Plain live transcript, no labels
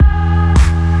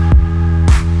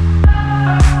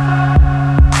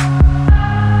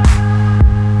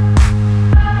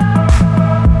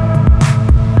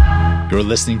You're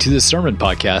listening to the Sermon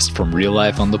Podcast from Real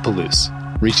Life on the Palouse,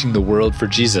 reaching the world for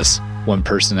Jesus, one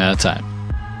person at a time.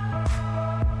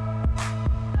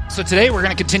 So today we're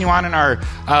going to continue on in our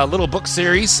little book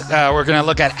series. We're going to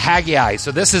look at Haggai.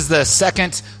 So this is the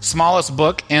second smallest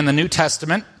book in the New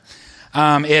Testament.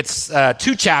 It's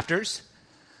 2 chapters,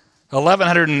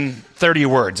 1,130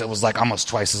 words. It was like almost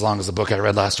twice as long as the book I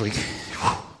read last week.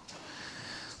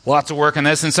 Lots of work on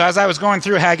this. And so as I was going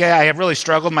through Haggai, I have really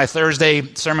struggled. My Thursday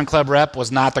Sermon Club rep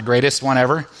was not the greatest one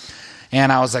ever.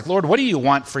 And I was like, Lord, what do you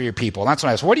want for your people? And that's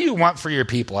when I asked, what do you want for your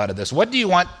people out of this? What do you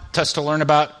want us to learn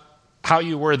about how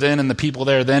you were then and the people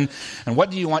there then? And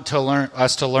what do you want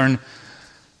us to learn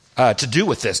to do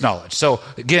with this knowledge? So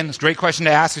again, it's a great question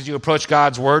to ask as you approach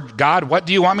God's word. God, what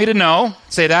do you want me to know?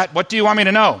 Say that. What do you want me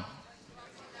to know?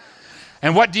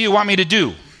 And what do you want me to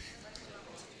do?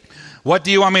 What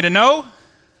do you want me to know?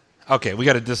 Okay,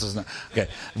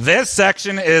 this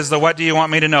section is the what do you want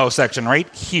me to know section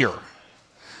right here.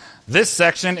 This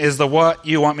section is the what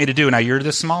you want me to do. Now you're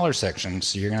the smaller section,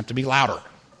 so you're going to have to be louder.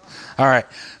 All right.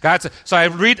 So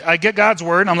I get God's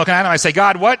word, and I'm looking at it, and I say,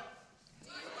 God, what?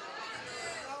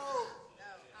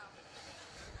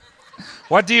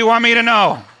 What do you want me to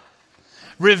know?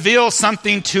 Reveal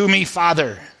something to me,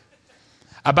 Father,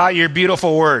 about your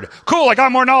beautiful word. Cool, I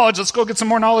got more knowledge. Let's go get some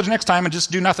more knowledge next time and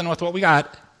just do nothing with what we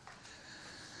got.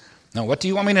 No, what do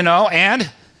you want me to know? And?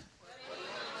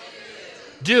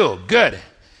 Do. Good.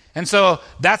 And so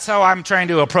that's how I'm trying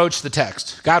to approach the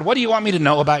text. God, what do you want me to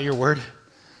know about your word?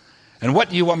 And what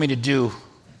do you want me to do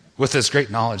with this great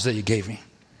knowledge that you gave me?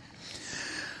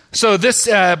 So this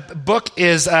book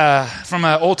is from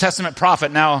an Old Testament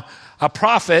prophet. Now, a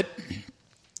prophet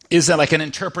is like an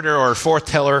interpreter or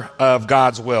foreteller of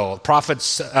God's will.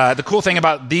 Prophets, the cool thing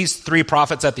about these 3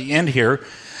 prophets at the end here,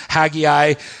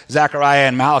 Haggai, Zechariah,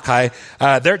 and Malachi,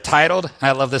 they're titled, and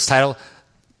I love this title.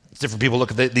 Different people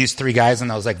look at these 3 guys, and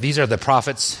I was like, these are the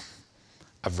prophets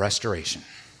of restoration.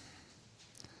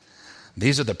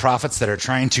 These are the prophets that are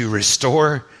trying to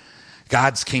restore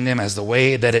God's kingdom as the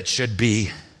way that it should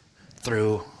be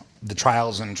through the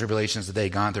trials and tribulations that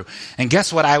they've gone through. And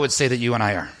guess what I would say that you and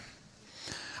I are?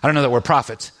 I don't know that we're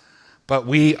prophets, but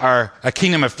we are a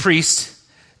kingdom of priests,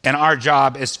 and our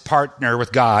job is to partner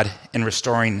with God in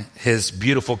restoring his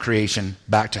beautiful creation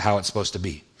back to how it's supposed to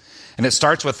be. And it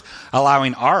starts with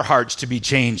allowing our hearts to be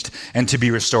changed and to be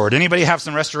restored. Anybody have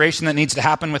some restoration that needs to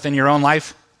happen within your own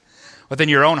life? Within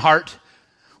your own heart?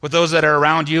 With those that are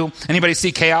around you? Anybody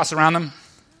see chaos around them?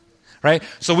 Right?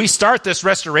 So we start this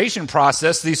restoration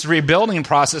process, this rebuilding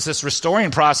process, this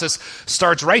restoring process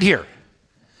starts right here.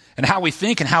 And how we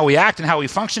think and how we act and how we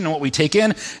function and what we take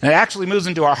in. And it actually moves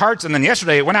into our hearts. And then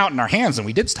yesterday it went out in our hands and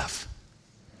we did stuff.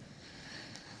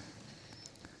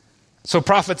 So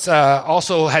prophets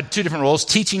also had 2 different roles,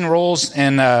 teaching roles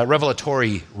and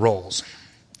revelatory roles.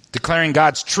 Declaring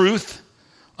God's truth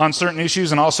on certain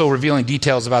issues and also revealing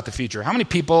details about the future. How many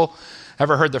people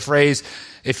ever heard the phrase,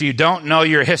 if you don't know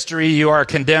your history, you are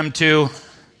condemned to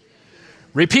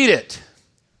repeat it?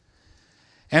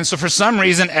 And so for some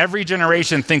reason, every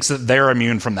generation thinks that they're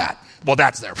immune from that. Well,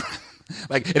 that's their problem.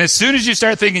 And as soon as you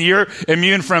start thinking you're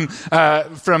immune from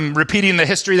repeating the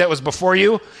history that was before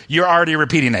you, you're already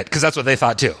repeating it, because that's what they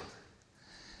thought too.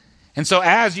 And so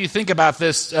as you think about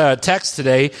this text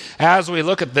today, as we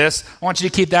look at this, I want you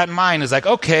to keep that in mind. It's like,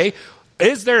 okay,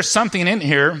 is there something in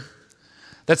here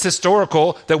that's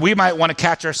historical that we might want to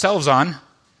catch ourselves on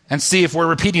and see if we're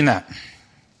repeating that?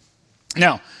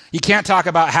 Now, you can't talk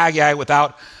about Haggai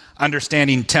without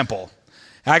understanding temple.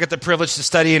 I got the privilege to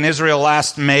study in Israel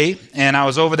last May, and I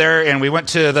was over there, and we went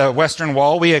to the Western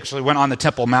Wall. We actually went on the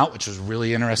Temple Mount, which was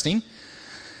really interesting,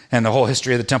 and the whole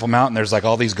history of the Temple Mount, and there's like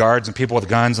all these guards and people with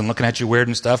guns and looking at you weird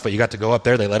and stuff, but you got to go up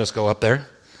there. They let us go up there.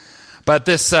 But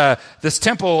this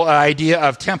temple idea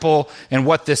of temple and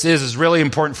what this is really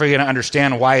important for you to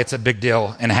understand why it's a big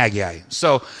deal in Haggai.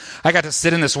 So I got to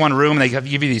sit in this one room, and they give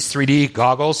you these 3D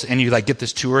goggles, and you like get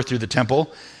this tour through the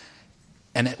temple,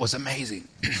 and it was amazing.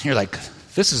 You're like,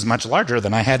 this is much larger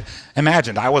than I had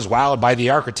imagined. I was wowed by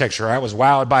the architecture. I was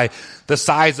wowed by the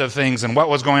size of things and what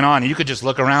was going on. And you could just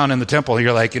look around in the temple.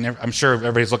 You're like, and I'm sure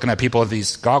everybody's looking at people with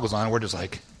these goggles on. We're just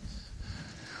like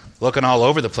looking all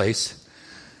over the place.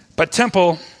 But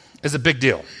temple is a big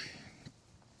deal.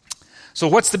 So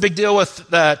what's the big deal with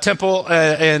the temple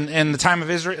in the time of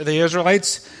the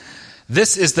Israelites?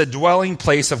 This is the dwelling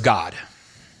place of God.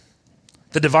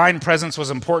 The divine presence was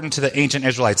important to the ancient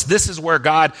Israelites. This is where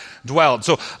God dwelled.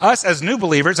 So us as new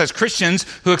believers, as Christians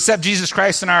who accept Jesus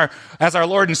Christ as our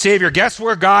Lord and Savior, guess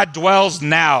where God dwells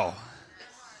now?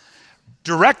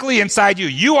 Directly inside you.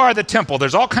 You are the temple.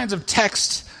 There's all kinds of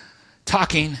text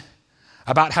talking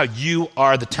about how you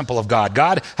are the temple of God.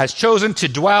 God has chosen to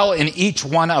dwell in each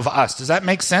one of us. Does that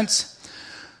make sense?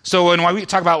 So when we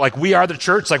talk about like we are the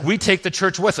church, like we take the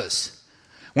church with us.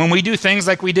 When we do things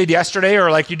like we did yesterday or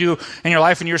like you do in your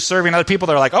life and you're serving other people,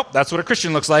 they're like, oh, that's what a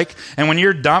Christian looks like. And when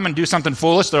you're dumb and do something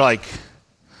foolish, they're like,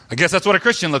 I guess that's what a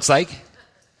Christian looks like.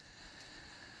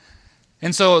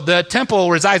 And so the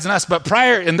temple resides in us, but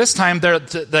prior in this time, you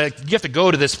have to go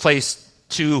to this place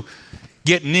to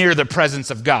get near the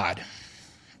presence of God.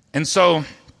 And so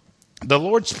the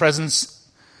Lord's presence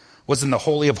was in the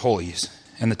Holy of Holies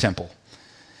in the temple.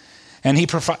 And he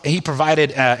provided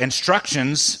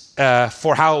instructions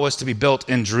for how it was to be built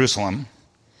in Jerusalem.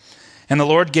 And the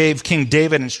Lord gave King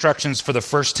David instructions for the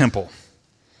first temple.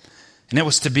 And it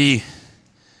was to be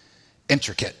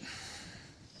intricate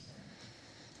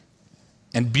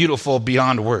and beautiful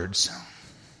beyond words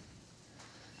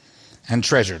and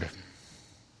treasured,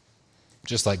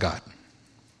 just like God.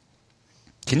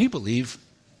 Can you believe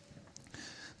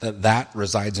that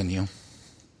resides in you?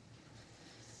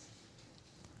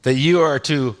 That you are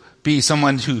to be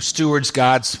someone who stewards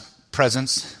God's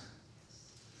presence,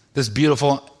 this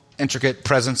beautiful, intricate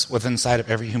presence within inside of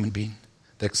every human being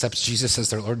that accepts Jesus as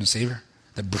their Lord and Savior,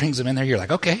 that brings them in there. You're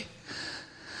like, okay.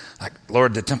 Like,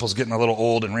 Lord, the temple's getting a little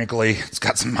old and wrinkly. It's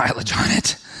got some mileage on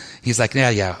it. He's like,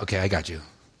 yeah, okay, I got you.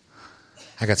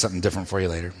 I got something different for you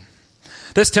later.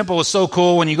 This temple was so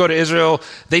cool. When you go to Israel,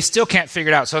 they still can't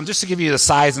figure it out. So just to give you the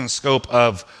size and scope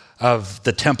of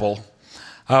the temple,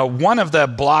 one of the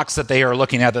blocks that they are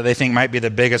looking at that they think might be the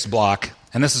biggest block,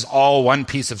 and this is all one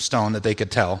piece of stone that they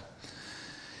could tell.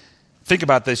 Think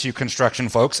about this, you construction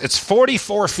folks. It's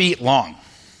 44 feet long.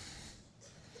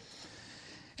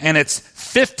 And it's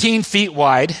 15 feet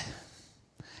wide.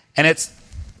 And it's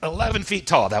 11 feet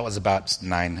tall. That was about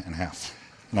 9.5.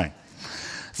 9.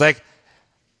 It's like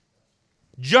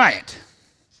giant.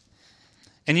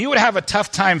 And you would have a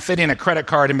tough time fitting a credit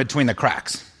card in between the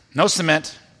cracks. No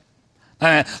cement.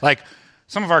 Like,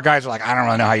 some of our guys are like, I don't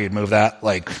really know how you'd move that.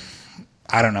 Like,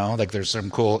 I don't know. Like, there's some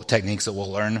cool techniques that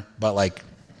we'll learn. But, like,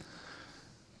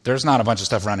 there's not a bunch of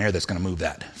stuff around here that's going to move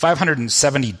that.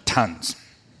 570 tons.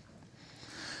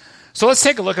 So let's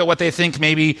take a look at what they think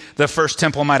maybe the first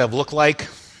temple might have looked like.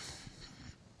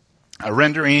 A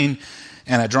rendering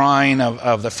and a drawing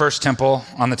of the first temple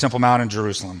on the Temple Mount in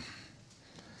Jerusalem.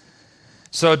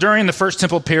 So during the first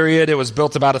temple period, it was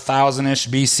built about 1000-ish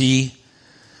BC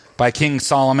by King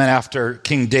Solomon after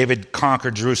King David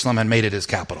conquered Jerusalem and made it his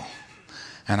capital.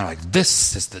 And they're like,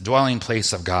 this is the dwelling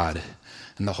place of God.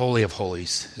 And the Holy of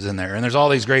Holies is in there. And there's all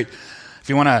these great, if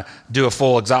you want to do a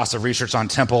full exhaustive research on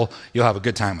temple, you'll have a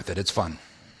good time with it. It's fun.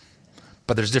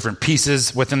 But there's different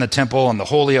pieces within the temple and the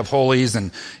Holy of Holies. And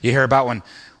you hear about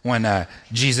when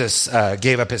Jesus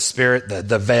gave up his spirit,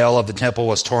 the veil of the temple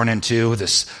was torn in two.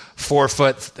 This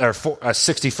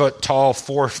 60 foot tall,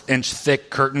 4-inch thick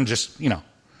curtain just,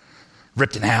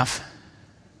 ripped in half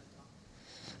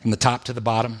from the top to the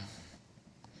bottom.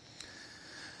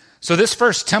 So this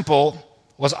first temple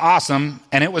was awesome,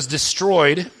 and it was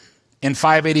destroyed in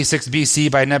 586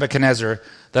 BC by Nebuchadnezzar.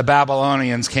 The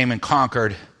Babylonians came and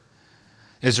conquered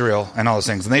Israel and all those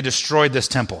things, and they destroyed this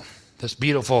temple, this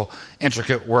beautiful,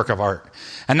 intricate work of art.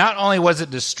 And not only was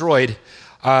it destroyed,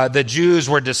 the Jews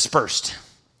were dispersed.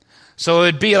 So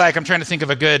it'd be like, I'm trying to think of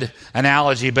a good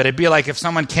analogy, but it'd be like if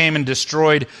someone came and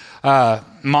destroyed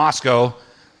Moscow,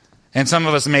 and some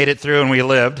of us made it through and we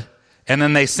lived, and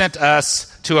then they sent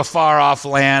us to a far-off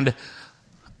land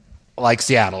like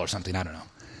Seattle or something, I don't know.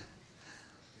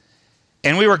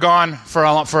 And we were gone for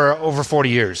over 40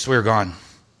 years. We were gone.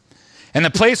 And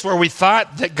the place where we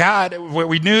thought that where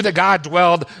we knew that God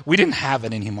dwelled, we didn't have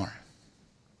it anymore.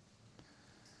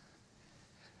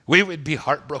 We would be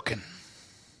heartbroken.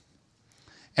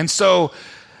 And so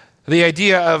the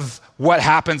idea of what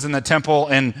happens in the temple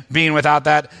and being without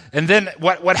that, and then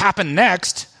what happened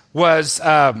next was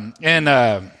in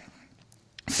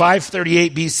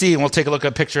 538 BC, and we'll take a look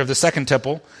at a picture of the second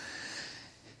temple.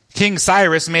 King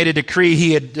Cyrus made a decree.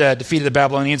 He had defeated the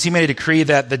Babylonians. He made a decree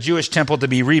that the Jewish temple to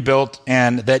be rebuilt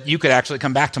and that you could actually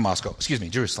come back to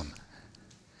Jerusalem.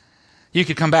 You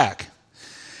could come back.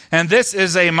 And this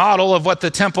is a model of what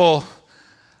the temple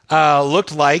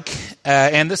looked like.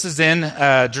 And this is in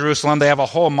Jerusalem. They have a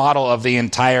whole model of the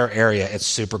entire area. It's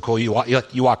super cool. You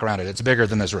walk around it. It's bigger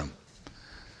than this room.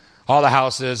 All the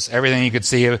houses, everything you could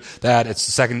see that. It's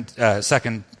the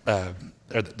second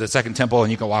temple,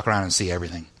 and you can walk around and see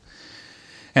everything.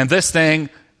 And this thing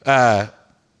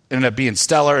ended up being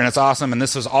stellar, and it's awesome. And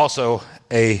this was also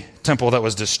a temple that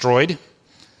was destroyed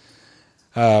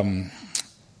in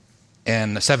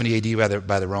 70 AD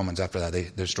by the Romans. After that, they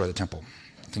destroyed the temple.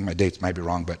 I think my dates might be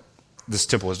wrong, but this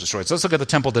temple was destroyed. So let's look at the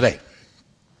temple today.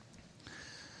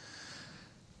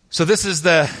 So this is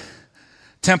the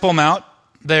Temple Mount.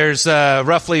 There's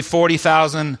roughly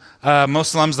 40,000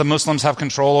 Muslims. The Muslims have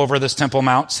control over this Temple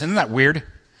Mount. Isn't that weird?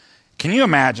 Can you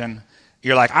imagine?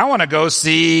 You're like, I want to go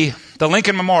see the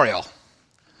Lincoln Memorial.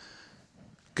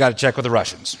 Got to check with the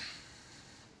Russians.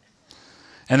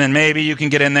 And then maybe you can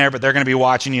get in there, but they're going to be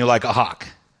watching you like a hawk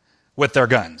with their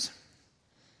guns.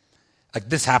 Like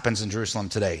this happens in Jerusalem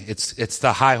today. It's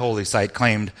the high holy site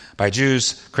claimed by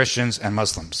Jews, Christians, and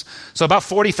Muslims. So about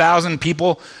 40,000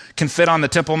 people can fit on the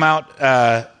Temple Mount.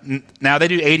 Now they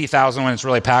do 80,000 when it's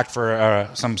really packed for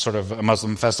some sort of a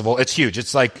Muslim festival. It's huge.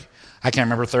 It's like, I can't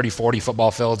remember, 30, 40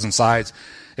 football fields in size.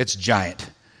 It's giant.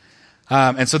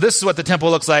 And so this is what the temple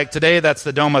looks like today. That's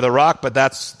the Dome of the Rock, but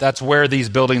that's where these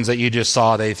buildings that you just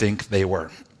saw, they think they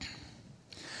were.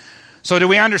 So do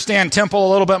we understand temple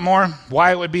a little bit more?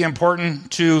 Why it would be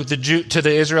important to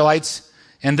the Israelites?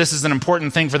 And this is an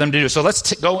important thing for them to do. So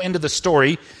let's go into the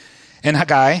story in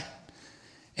Haggai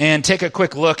and take a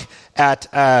quick look at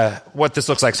what this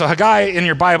looks like. So Haggai in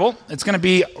your Bible, it's going to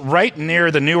be right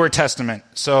near the Newer Testament.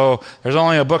 So there's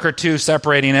only a book or two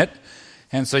separating it.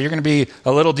 And so you're going to be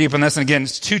a little deep in this. And again,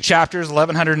 it's 2 chapters,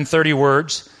 1,130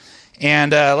 words.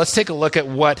 And let's take a look at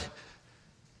what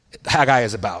Haggai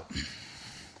is about.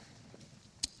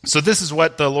 So this is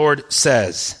what the Lord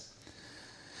says.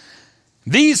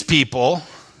 These people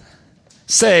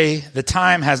say the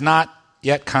time has not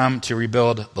yet come to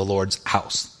rebuild the Lord's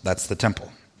house. That's the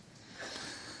temple.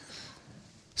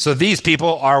 So these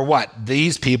people are what?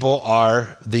 These people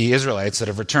are the Israelites that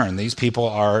have returned. These people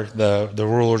are the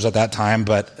rulers at that time,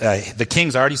 but the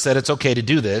king's already said it's okay to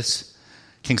do this.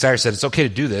 King Cyrus said it's okay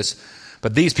to do this,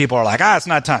 but these people are like, it's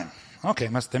not time. Okay,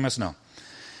 they must know.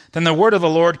 Then the word of the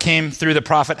Lord came through the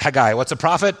prophet Haggai. What's a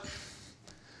prophet?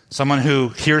 Someone who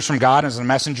hears from God and is a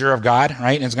messenger of God,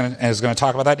 right? And is going to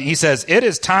talk about that. And he says, it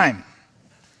is time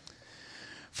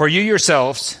for you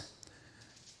yourselves,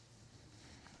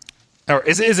 or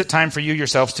is it time for you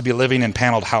yourselves to be living in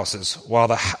paneled houses while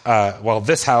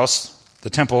this house, the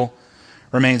temple,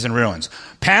 remains in ruins?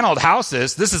 Paneled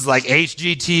houses, this is like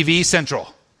HGTV Central,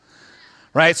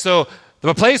 right? So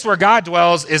the place where God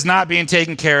dwells is not being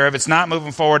taken care of. It's not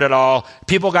moving forward at all.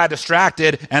 People got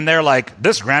distracted, and they're like,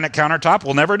 this granite countertop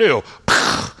will never do.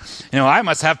 I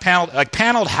must have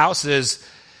paneled houses.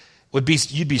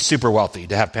 You'd be super wealthy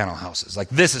to have panel houses. Like,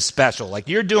 this is special. Like,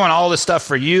 you're doing all this stuff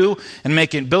for you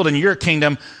and building your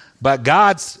kingdom, but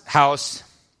God's house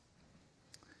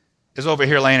is over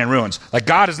here laying in ruins. Like,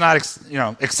 God is not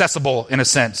accessible in a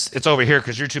sense. It's over here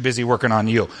because you're too busy working on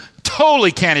you.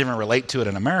 Totally can't even relate to it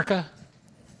in America.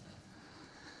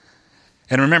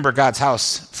 And remember, God's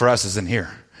house for us is in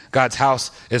here. God's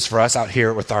house is for us out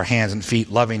here with our hands and feet,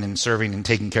 loving and serving and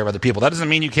taking care of other people. That doesn't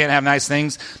mean you can't have nice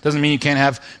things. Doesn't mean you can't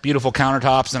have beautiful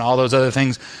countertops and all those other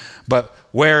things. But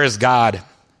where is God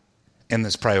in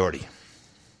this priority?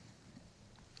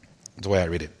 That's the way I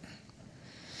read it.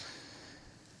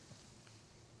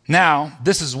 Now,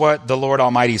 this is what the Lord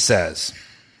Almighty says.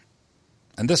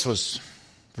 And this was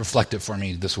reflective for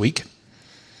me this week.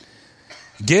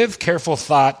 Give careful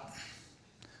thought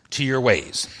to your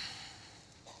ways.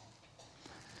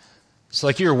 So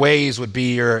like your ways would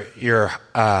be your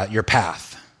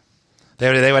path.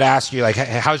 They would ask you like,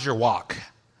 hey, how's your walk?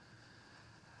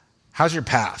 How's your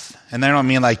path? And they don't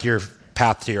mean like your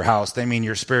path to your house. They mean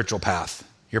your spiritual path,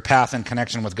 your path in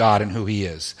connection with God and who He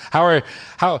is. How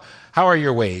are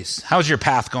your ways? How's your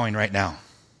path going right now?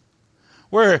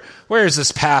 Where is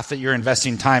this path that you're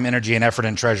investing time, energy, and effort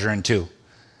and treasure into?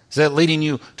 Is it leading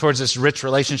you towards this rich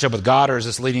relationship with God, or is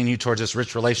this leading you towards this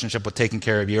rich relationship with taking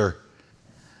care of your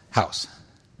house?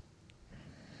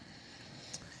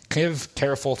 Give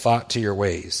careful thought to your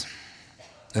ways.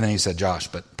 And then he said, Josh,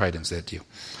 but probably didn't say it to you.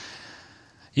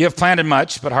 You have planted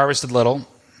much, but harvested little.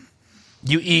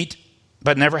 You eat,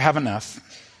 but never have enough.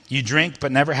 You drink,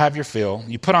 but never have your fill.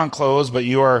 You put on clothes, but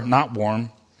you are not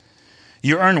warm.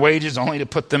 You earn wages only to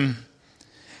put them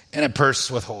in a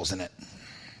purse with holes in it.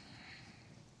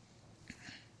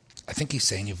 I think he's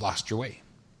saying you've lost your way.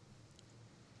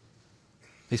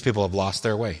 These people have lost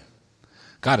their way.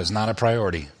 God is not a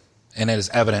priority. And it is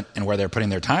evident in where they're putting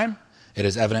their time. It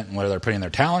is evident in where they're putting their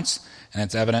talents. And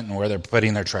it's evident in where they're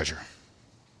putting their treasure.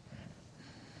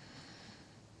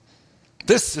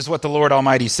 This is what the Lord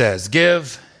Almighty says.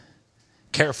 Give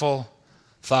careful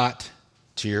thought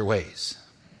to your ways.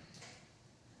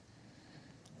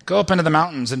 Go up into the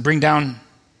mountains and bring down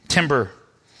timber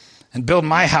and build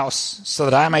my house so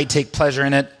that I might take pleasure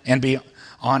in it and be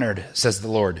honored, says the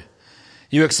Lord.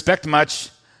 You expect much,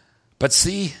 but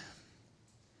see,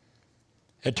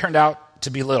 it turned out to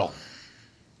be little.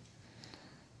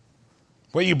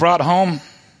 What you brought home,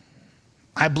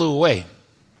 I blew away.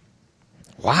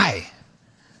 Why?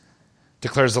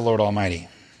 Declares the Lord Almighty.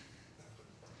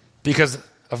 Because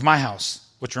of my house,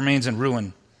 which remains in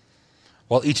ruin,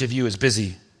 while each of you is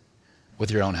busy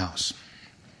with your own house.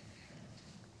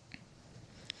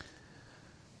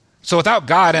 So without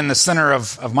God in the center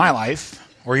of my life,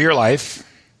 or your life,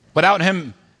 without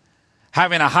him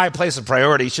having a high place of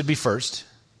priority, should be first.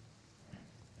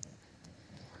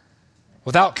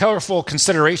 Without careful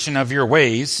consideration of your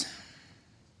ways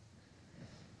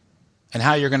and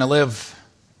how you're going to live,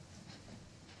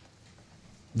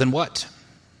 then what?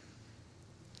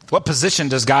 What position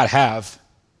does God have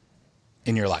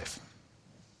in your life?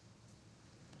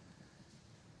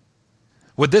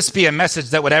 Would this be a message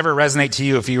that would ever resonate to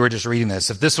you if you were just reading this?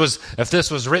 If this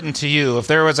was written to you, if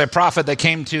there was a prophet that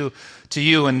came to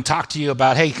you and talked to you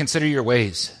about, hey, consider your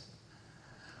ways,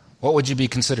 what would you be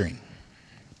considering?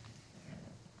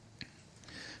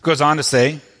 Goes on to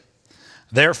say,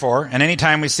 therefore, and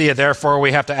anytime we see a therefore,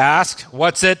 we have to ask,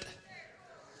 what's it?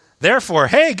 Therefore.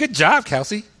 Hey, good job,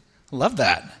 Kelsey. Love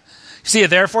that. You see a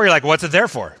therefore, you're like, what's it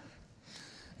therefore?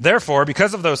 Therefore,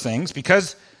 because of those things,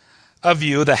 because of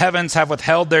you, the heavens have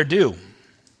withheld their dew,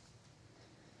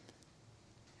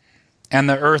 and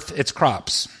the earth its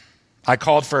crops. I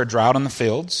called for a drought on the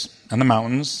fields and the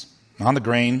mountains, on the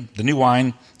grain, the new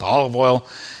wine, the olive oil,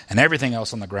 and everything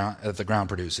else on the ground that the ground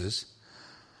produces,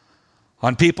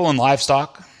 on people and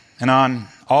livestock, and on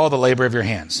all the labor of your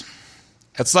hands.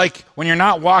 It's like when you're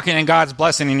not walking in God's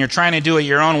blessing and you're trying to do it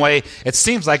your own way, it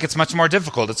seems like it's much more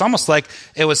difficult. It's almost like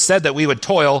it was said that we would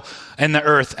toil in the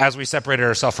earth as we separated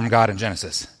ourselves from God in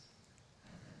Genesis.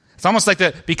 It's almost like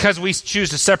that because we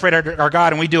choose to separate our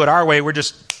God and we do it our way, we're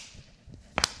just,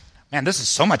 man, this is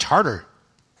so much harder.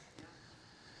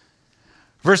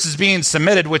 Versus being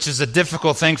submitted, which is a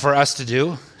difficult thing for us to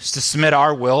do, is to submit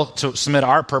our will, to submit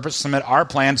our purpose, submit our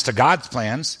plans to God's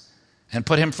plans, and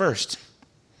put him first.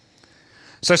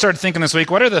 So I started thinking this week,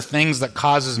 what are the things that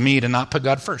causes me to not put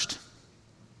God first?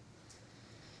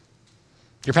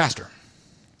 Your pastor.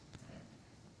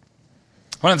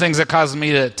 One of the things that causes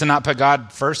me to not put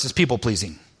God first is people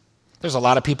pleasing. There's a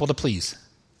lot of people to please.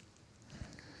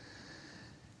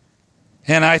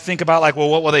 And I think about like,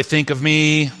 well, what will they think of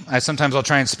me? Sometimes I'll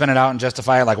try and spin it out and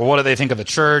justify it. Like, well, what do they think of the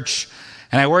church?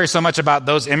 And I worry so much about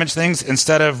those image things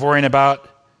instead of worrying about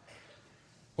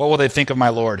what will they think of my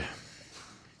Lord?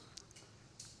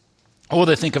 What will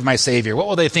they think of my Savior? What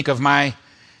will they think of my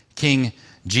King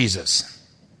Jesus?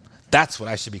 That's what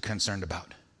I should be concerned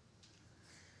about.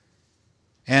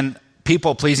 And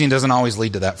people pleasing doesn't always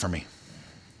lead to that for me.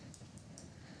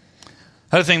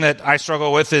 Another thing that I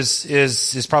struggle with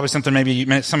is probably something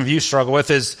maybe some of you struggle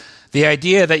with is the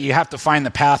idea that you have to find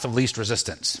the path of least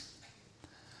resistance.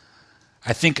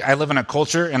 I think I live in a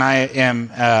culture and I am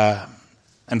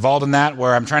involved in that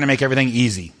where I'm trying to make everything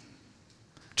easy.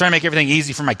 I'm trying to make everything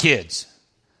easy for my kids.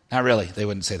 Not really. They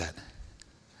wouldn't say that.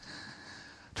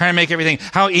 I'm trying to make everything,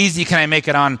 how easy can I make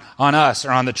it on us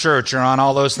or on the church or on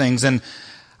all those things? And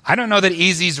I don't know that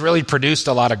easy's really produced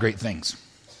a lot of great things.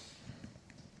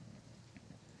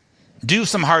 Do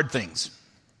some hard things.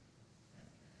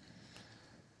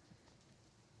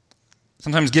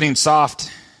 Sometimes getting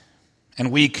soft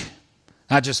and weak,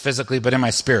 not just physically, but in my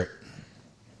spirit.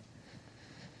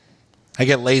 I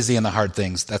get lazy in the hard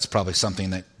things. That's probably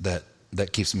something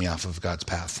that keeps me off of God's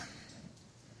path.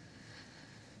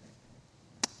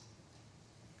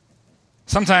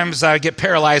 Sometimes I get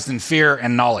paralyzed in fear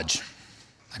and knowledge.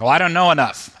 Like, well, I don't know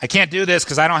enough. I can't do this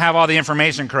because I don't have all the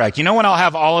information correct. You know when I'll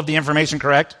have all of the information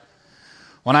correct?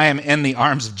 When I am in the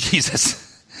arms of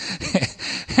Jesus.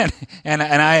 and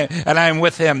I am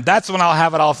with him. That's when I'll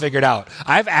have it all figured out.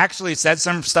 I've actually said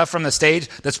some stuff from the stage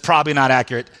that's probably not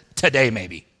accurate today,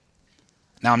 maybe.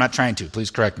 Now, I'm not trying to. Please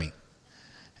correct me.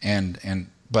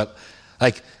 But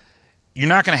like, you're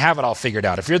not going to have it all figured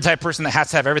out. If you're the type of person that has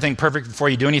to have everything perfect before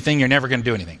you do anything, you're never going to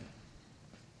do anything.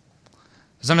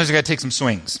 Sometimes you got to take some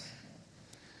swings.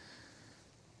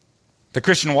 The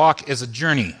Christian walk is a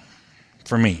journey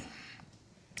for me.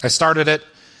 I started it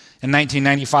in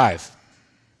 1995.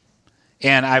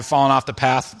 And I've fallen off the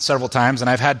path several times, and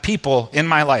I've had people in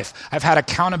my life. I've had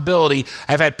accountability.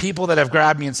 I've had people that have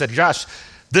grabbed me and said, Josh,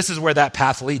 this is where that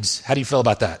path leads. How do you feel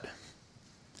about that?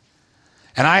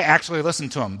 And I actually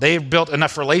listened to them. They built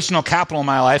enough relational capital in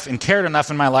my life and cared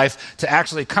enough in my life to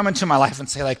actually come into my life and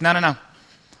say, like, no.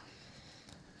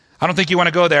 I don't think you want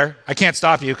to go there. I can't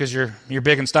stop you because you're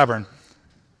big and stubborn.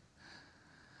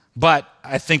 But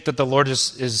I think that the Lord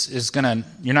is going to,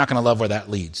 you're not going to love where that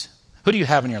leads. Who do you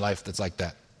have in your life that's like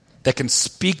that? That can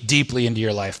speak deeply into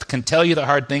your life, can tell you the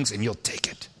hard things, and you'll take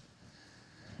it.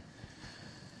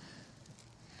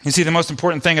 You see, the most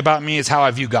important thing about me is how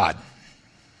I view God.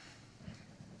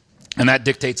 And that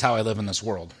dictates how I live in this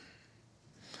world.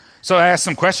 So I ask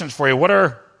some questions for you. What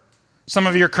are some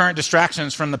of your current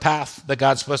distractions from the path that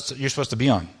you're supposed to be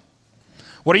on?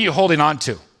 What are you holding on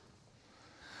to?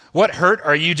 What hurt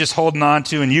are you just holding on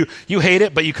to, and you hate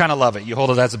it, but you kind of love it. You hold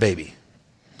it as a baby.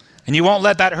 And you won't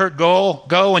let that hurt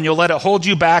go, and you'll let it hold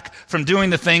you back from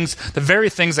doing the very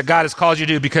things that God has called you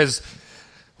to do because,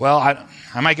 well,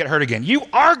 I might get hurt again. You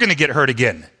are going to get hurt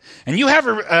again. And you have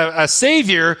a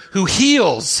Savior who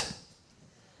heals.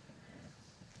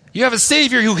 You have a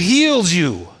Savior who heals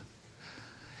you.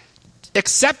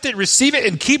 Accept it, receive it,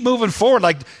 and keep moving forward.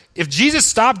 Like, if Jesus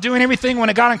stopped doing everything when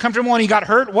it got uncomfortable and he got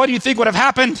hurt, what do you think would have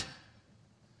happened?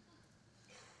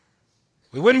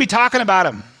 We wouldn't be talking about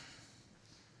him.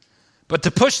 But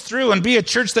to push through and be a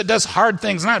church that does hard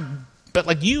things, but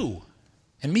like you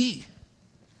and me.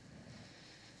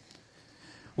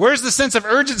 Where's the sense of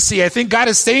urgency? I think God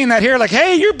is saying that here, like,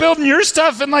 hey, you're building your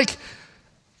stuff, and like,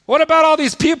 what about all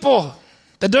these people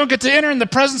that don't get to enter in the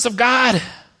presence of God?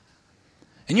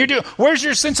 And where's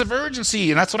your sense of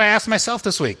urgency? And that's what I asked myself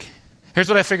this week. Here's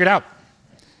what I figured out.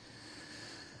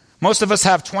 Most of us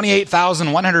have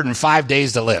 28,105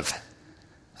 days to live.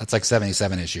 That's like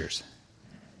 77-ish years.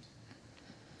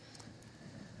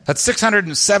 That's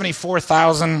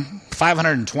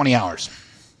 674,520 hours.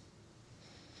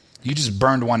 You just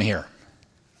burned one here.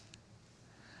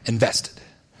 Invested.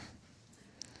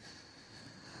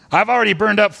 I've already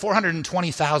burned up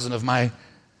 420,000 of my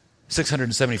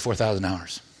 674,000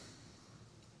 hours.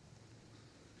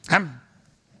 I'm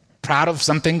proud of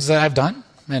some things that I've done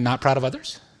and not proud of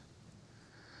others.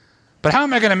 But how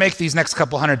am I going to make these next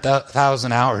couple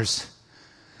 100,000 hours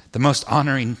the most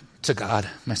honoring to God,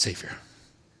 my Savior?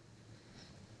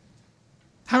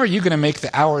 How are you going to make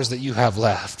the hours that you have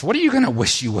left? What are you going to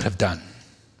wish you would have done?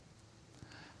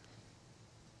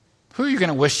 Who are you going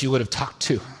to wish you would have talked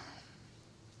to?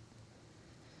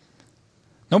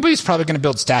 Nobody's probably going to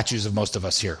build statues of most of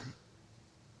us here.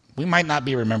 We might not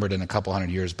be remembered in a couple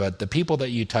 100 years, but the people that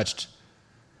you touched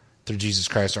through Jesus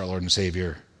Christ, our Lord and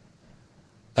Savior,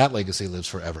 that legacy lives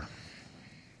forever.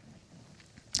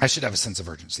 I should have a sense of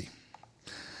urgency.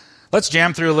 Let's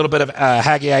jam through a little bit of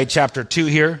Haggai chapter 2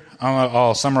 here.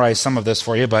 I'll summarize some of this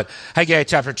for you, but Haggai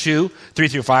chapter 2, 3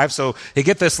 through 5. So you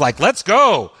get this, like, let's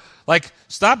go. Like,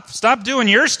 stop doing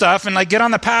your stuff and like get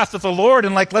on the path with the Lord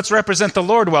and like, let's represent the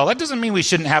Lord well. That doesn't mean we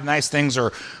shouldn't have nice things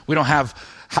or we don't have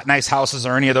nice houses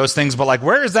or any of those things, but like,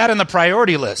 where is that in the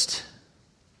priority list?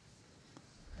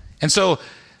 And so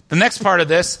the next part of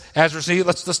this, as we're seeing,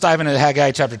 let's dive into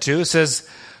Haggai chapter 2. It says,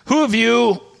 who of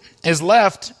you is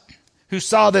left who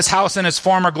saw this house in its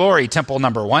former glory, temple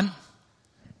number 1?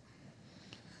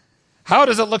 How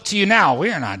does it look to you now?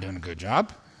 We are not doing a good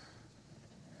job.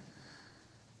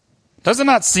 Does it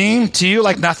not seem to you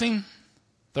like nothing?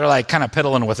 They're like kind of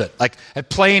piddling with it, like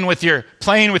playing with your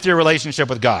relationship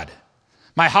with God.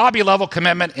 My hobby level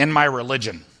commitment in my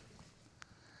religion.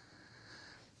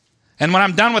 And when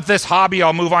I'm done with this hobby,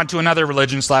 I'll move on to another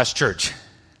religion/church.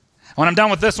 When I'm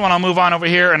done with this one, I'll move on over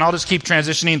here and I'll just keep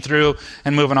transitioning through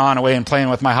and moving on away and playing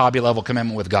with my hobby level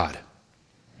commitment with God.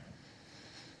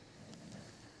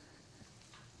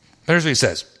 There's what he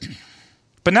says.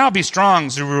 But now be strong,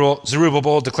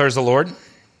 Zerubbabel, declares the Lord.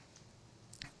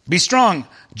 Be strong,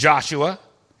 Joshua,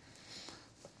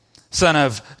 son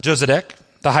of Josedek,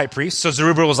 the high priest. So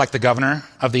Zerubbabel was like the governor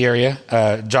of the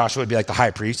area. Joshua would be like the high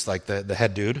priest, like the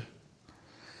head dude.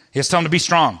 He has told him to be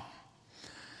strong.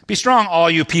 Be strong, all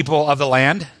you people of the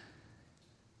land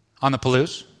on the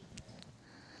Palouse,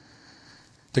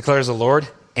 declares the Lord,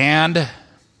 and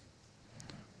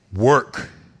work.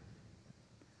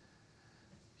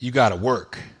 You got to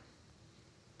work.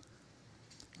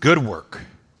 Good work.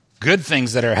 Good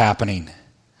things that are happening.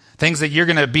 Things that you're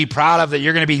going to be proud of, that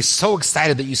you're going to be so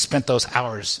excited that you spent those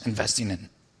hours investing in.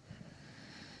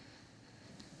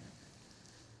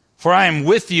 For I am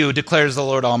with you, declares the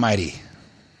Lord Almighty.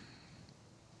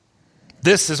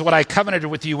 This is what I covenanted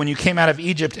with you when you came out of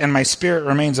Egypt, and my spirit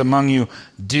remains among you.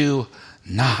 Do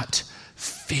not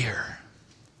fear.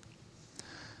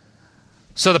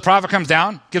 So the prophet comes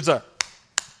down, gives a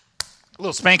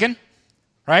little spanking,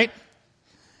 right?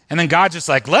 And then God's just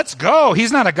like, let's go.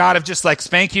 He's not a God of just like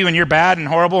spank you and you're bad and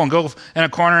horrible and go in a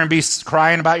corner and be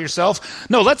crying about yourself.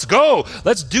 No, let's go.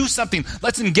 Let's do something.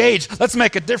 Let's engage. Let's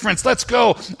make a difference. Let's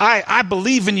go. I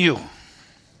believe in you.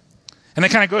 And they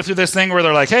kind of go through this thing where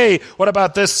they're like, hey, what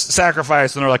about this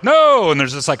sacrifice? And they're like, no. And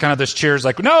there's just like kind of this cheers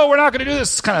like, no, we're not going to do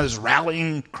this. It's kind of this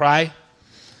rallying cry.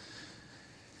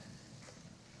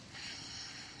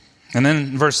 And then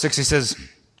in verse 6 he says,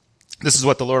 This is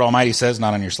what the Lord Almighty says,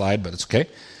 not on your slide, but it's okay.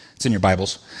 It's in your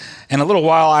Bibles. In a little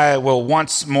while I will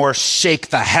once more shake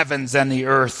the heavens and the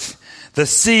earth, the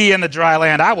sea and the dry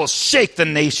land. I will shake the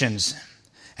nations,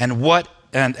 and what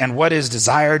is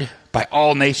desired by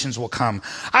all nations will come.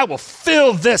 I will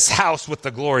fill this house with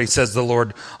the glory, says the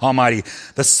Lord Almighty.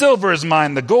 The silver is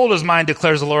mine, the gold is mine,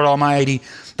 declares the Lord Almighty.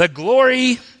 The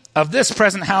glory of this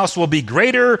present house will be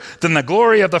greater than the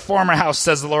glory of the former house,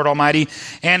 says the Lord Almighty.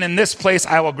 And in this place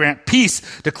I will grant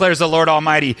peace, declares the Lord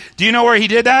Almighty. Do you know where he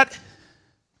did that?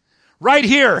 Right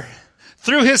here.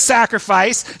 Through his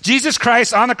sacrifice, Jesus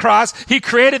Christ on the cross, he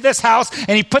created this house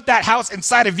and he put that house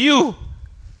inside of you.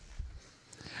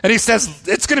 And he says,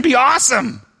 it's going to be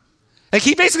awesome. Like,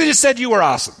 he basically just said you were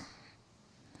awesome.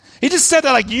 He just said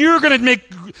that, like, you're going to make,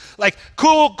 like,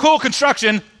 cool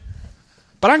construction,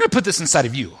 but I'm going to put this inside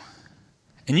of you.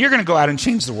 And you're going to go out and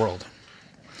change the world.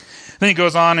 Then he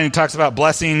goes on and he talks about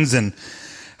blessings, and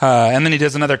then he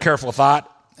does another careful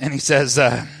thought. And he says,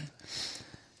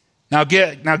 now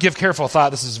give careful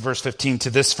thought, this is verse 15, to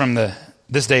this from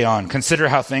this day on. Consider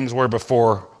how things were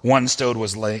before one stone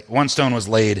was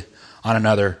laid on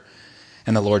another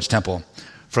in the Lord's temple.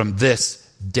 From this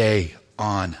day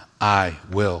on, I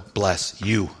will bless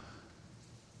you.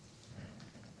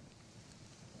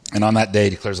 And on that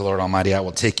day, declares the Lord Almighty, I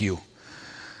will take you,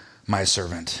 my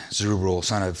servant, Zerubbabel,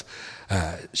 son of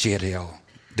Shealtiel,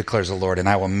 declares the Lord, and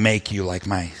I will make you like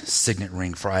my signet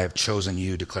ring, for I have chosen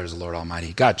you, declares the Lord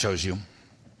Almighty. God chose you.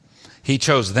 He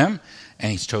chose them,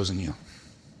 and he's chosen you.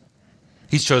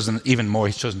 He's chosen even more.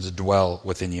 He's chosen to dwell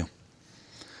within you.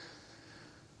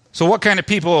 So what kind of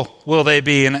people will they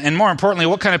be? And more importantly,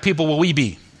 what kind of people will we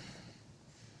be?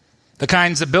 The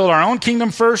kinds that build our own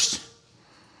kingdom first,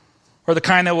 or the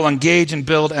kind that will engage and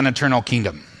build an eternal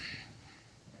kingdom?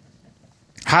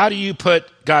 How do you put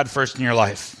God first in your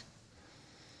life?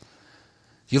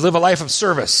 You live a life of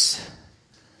service.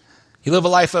 You live a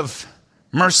life of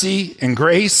mercy and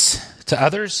grace to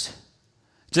others,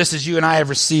 just as you and I have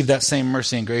received that same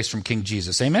mercy and grace from King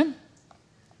Jesus. Amen?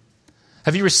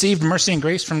 Have you received mercy and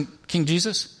grace from King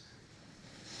Jesus?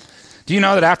 Do you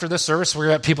know that after this service,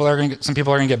 some people are going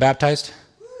to get baptized?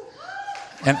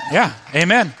 And yeah,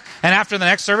 amen. And after the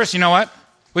next service, you know what?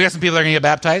 We got some people that are going to get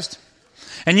baptized.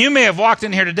 And you may have walked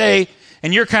in here today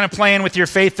and you're kind of playing with your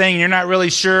faith thing and you're not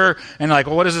really sure. And like,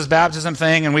 well, what is this baptism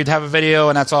thing? And we'd have a video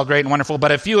and that's all great and wonderful.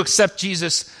 But if you accept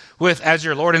Jesus as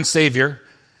your Lord and Savior,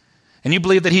 and you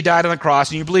believe that he died on the cross,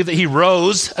 and you believe that he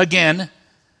rose again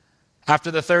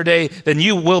after the third day, then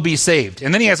you will be saved.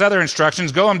 And then he has other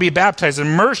instructions. Go and be baptized,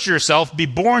 immerse yourself, be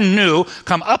born new,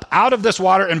 come up out of this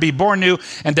water and be born new,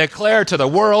 and declare to the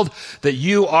world that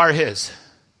you are his.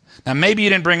 Now, maybe you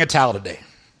didn't bring a towel today.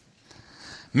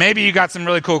 Maybe you got some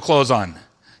really cool clothes on.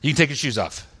 You can take your shoes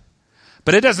off.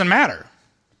 But it doesn't matter.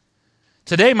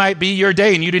 Today might be your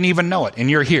day and you didn't even know it, and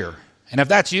you're here. And if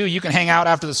that's you, you can hang out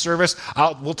after the service.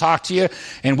 We'll talk to you,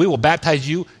 and we will baptize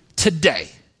you today,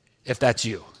 if that's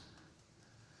you.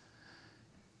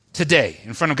 Today,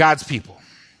 in front of God's people.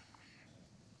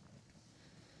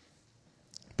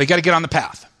 But you got to get on the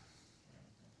path.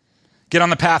 Get on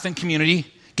the path in community,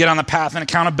 get on the path in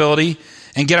accountability,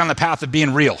 and get on the path of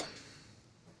being real.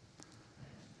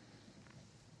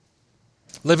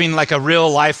 Living like a real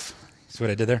life, see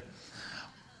what I did there?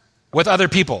 With other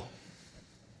people.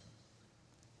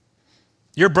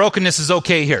 Your brokenness is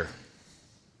okay here.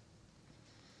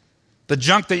 The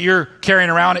junk that you're carrying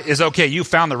around is okay. You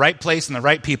found the right place and the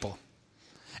right people.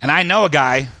 And I know a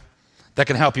guy that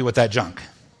can help you with that junk.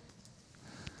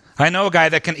 I know a guy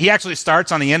that he actually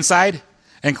starts on the inside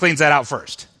and cleans that out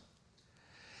first.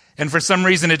 And for some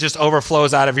reason, it just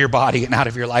overflows out of your body and out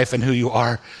of your life and who you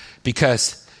are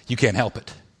because you can't help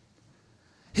it.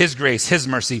 His grace, his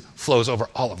mercy flows over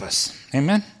all of us.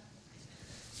 Amen?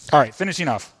 All right, finishing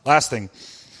off. Last thing.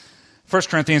 1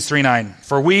 Corinthians 3:9.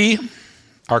 For we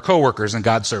are co-workers in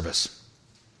God's service.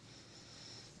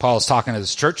 Paul is talking to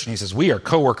this church, and he says, we are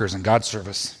co-workers in God's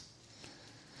service.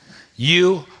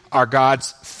 You are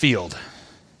God's field,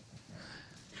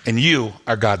 and you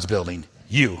are God's building.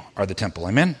 You are the temple.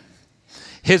 Amen?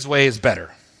 His way is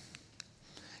better.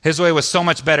 His way was so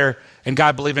much better, and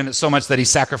God believed in it so much that he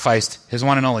sacrificed his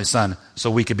one and only son so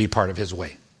we could be part of his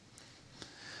way.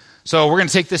 So we're going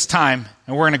to take this time,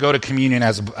 and we're going to go to communion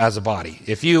as a body.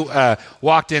 If you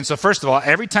walked in, so first of all,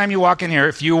 every time you walk in here,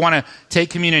 if you want to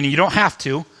take communion, you don't have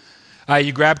to.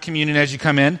 You grab communion as you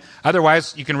come in.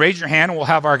 Otherwise, you can raise your hand, and we'll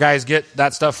have our guys get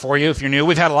that stuff for you if you're new.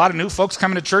 We've had a lot of new folks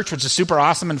coming to church, which is super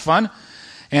awesome and fun.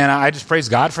 And I just praise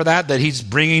God for that he's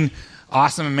bringing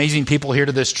awesome, amazing people here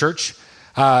to this church.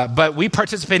 But we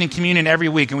participate in communion every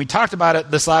week. And we talked about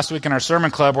it this last week in our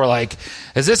sermon club. We're like,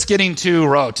 is this getting too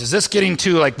rote? Is this getting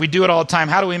too, like, we do it all the time?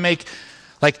 How do we make,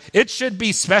 like, it should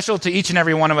be special to each and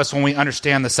every one of us when we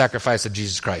understand the sacrifice of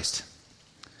Jesus Christ.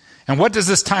 And what does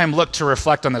this time look to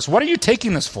reflect on this? What are you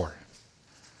taking this for?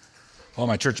 Oh,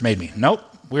 my church made me. Nope,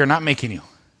 we are not making you.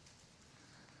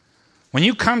 When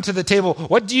you come to the table,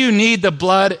 what do you need the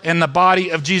blood and the body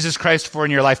of Jesus Christ for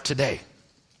in your life today?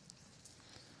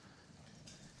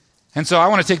 And so I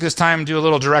want to take this time and do a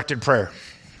little directed prayer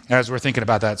as we're thinking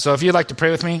about that. So if you'd like to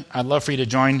pray with me, I'd love for you to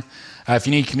join. If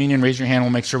you need communion, raise your hand.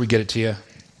 We'll make sure we get it to you.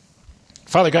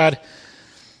 Father God,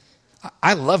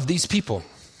 I love these people.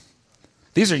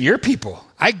 These are your people.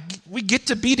 We get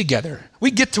to be together.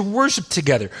 We get to worship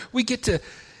together. We get to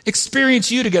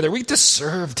experience you together. We get to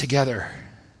serve together.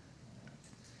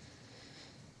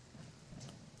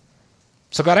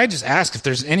 So God, I just ask if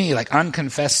there's any like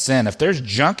unconfessed sin, if there's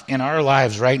junk in our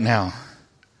lives right now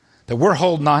that we're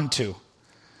holding on to,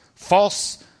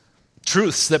 false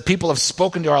truths that people have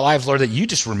spoken to our lives, Lord, that you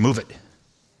just remove it.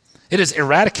 It is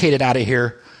eradicated out of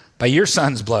here by your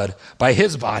son's blood, by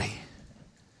his body.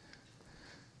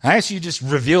 I ask you just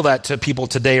reveal that to people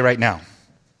today, right now.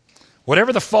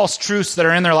 Whatever the false truths that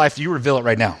are in their life, you reveal it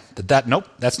right now. Nope,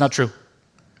 that's not true.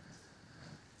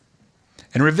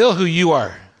 And reveal who you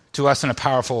are to us in a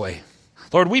powerful way.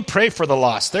 Lord, we pray for the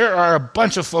lost. There are a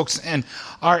bunch of folks in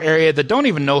our area that don't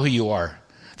even know who you are.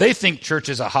 They think church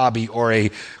is a hobby or a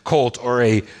cult or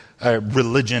a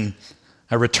religion,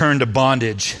 a return to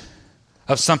bondage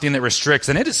of something that restricts,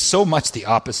 and it is so much the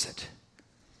opposite.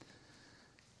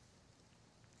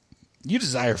 You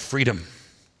desire freedom.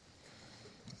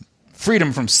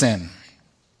 Freedom from sin.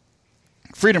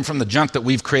 Freedom from the junk that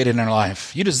we've created in our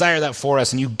life. You desire that for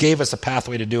us, and you gave us a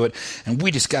pathway to do it, and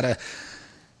we just got to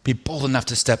be bold enough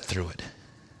to step through it.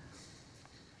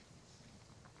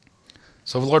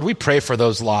 So, Lord, we pray for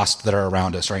those lost that are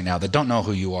around us right now that don't know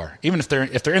who you are. Even if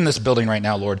they're in this building right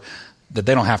now, Lord, that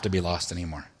they don't have to be lost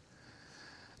anymore.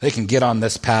 They can get on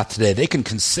this path today. They can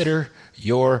consider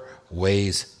your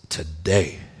ways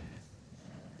today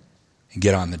and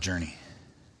get on the journey.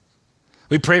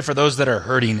 We pray for those that are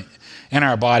hurting in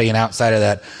our body and outside of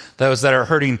that, those that are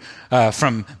hurting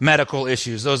from medical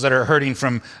issues, those that are hurting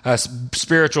from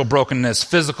spiritual brokenness,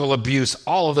 physical abuse,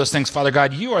 all of those things. Father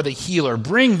God, you are the healer.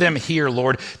 Bring them here,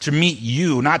 Lord, to meet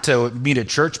you, not to meet a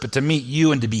church, but to meet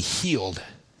you and to be healed.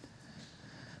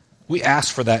 We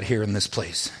ask for that here in this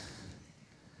place.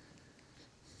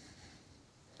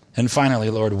 And finally,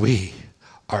 Lord, we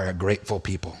are a grateful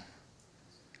people.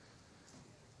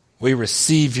 We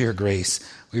receive your grace.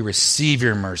 We receive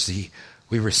your mercy.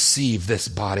 We receive this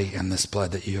body and this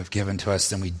blood that you have given to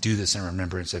us, and we do this in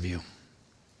remembrance of you.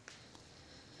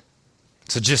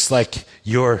 So just like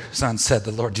your son said,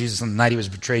 the Lord Jesus, on the night he was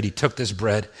betrayed, he took this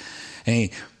bread, and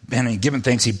he given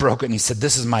thanks, he broke it, and he said,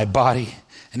 this is my body,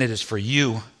 and it is for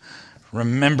you.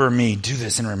 Remember me. Do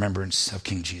this in remembrance of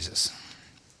King Jesus.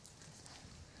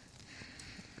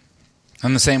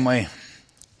 In the same way,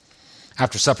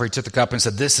 after supper, he took the cup and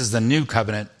said, this is the new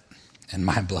covenant in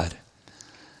my blood.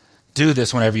 Do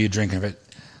this whenever you drink of it.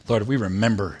 Lord, we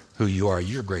remember who you are,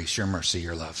 your grace, your mercy,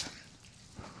 your love.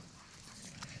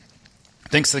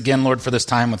 Thanks again, Lord, for this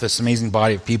time with this amazing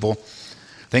body of people.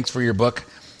 Thanks for your book,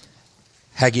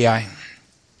 Haggai.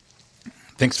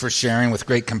 Thanks for sharing with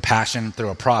great compassion through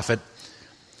a prophet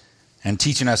and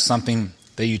teaching us something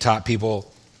that you taught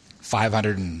people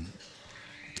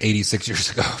 586 years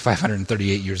ago,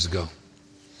 538 years ago.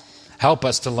 Help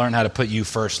us to learn how to put you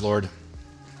first, Lord.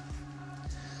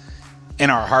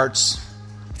 In our hearts,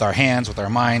 with our hands, with our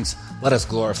minds, let us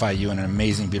glorify you in an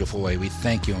amazing, beautiful way. We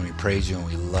thank you and we praise you and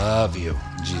we love you.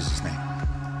 In Jesus' name,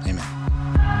 amen.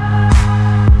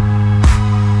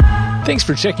 Thanks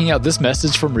for checking out this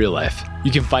message from Real Life.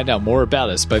 You can find out more about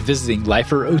us by visiting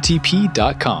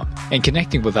liferotp.com and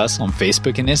connecting with us on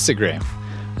Facebook and Instagram.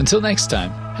 Until next time,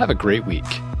 have a great week.